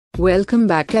Welcome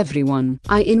back everyone.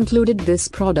 I included this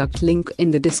product link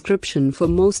in the description for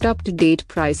most up-to-date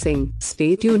pricing.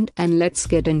 Stay tuned and let's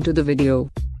get into the video.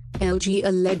 LG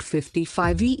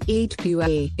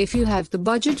OLED55E8PUA. If you have the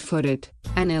budget for it,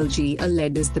 an LG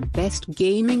OLED is the best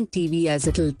gaming TV as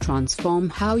it'll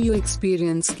transform how you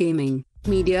experience gaming,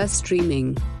 media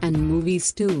streaming, and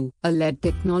movies too. OLED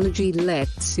technology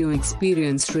lets you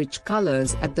experience rich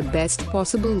colors at the best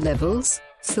possible levels,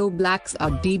 so blacks are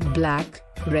deep black,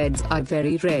 reds are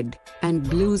very red, and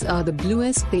blues are the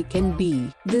bluest they can be.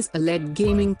 This OLED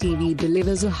gaming TV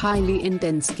delivers a highly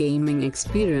intense gaming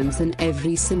experience in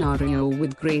every scenario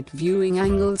with great viewing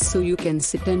angles so you can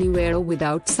sit anywhere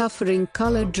without suffering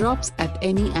color drops at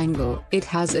any angle. It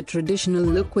has a traditional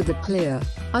look with a clear,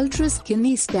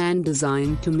 ultra-skinny stand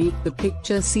designed to make the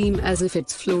picture seem as if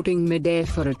it's floating mid-air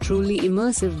for a truly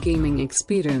immersive gaming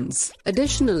experience.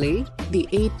 Additionally, the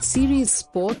 8 series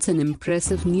sports an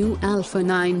impressive new Alpha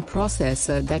 9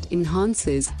 processor that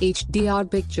enhances HDR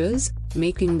pictures,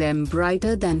 making them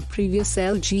brighter than previous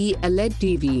LG OLED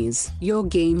TVs. Your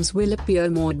games will appear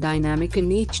more dynamic in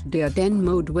HDR10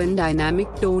 mode when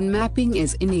dynamic tone mapping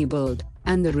is enabled,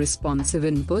 and the responsive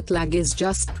input lag is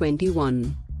just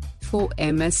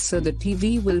 21.4 ms, so the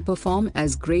TV will perform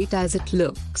as great as it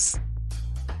looks.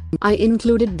 I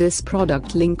included this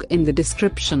product link in the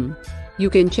description. You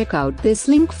can check out this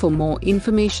link for more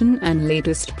information and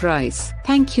latest price.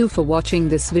 Thank you for watching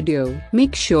this video.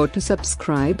 Make sure to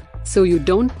subscribe, so you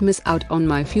don't miss out on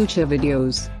my future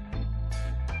videos.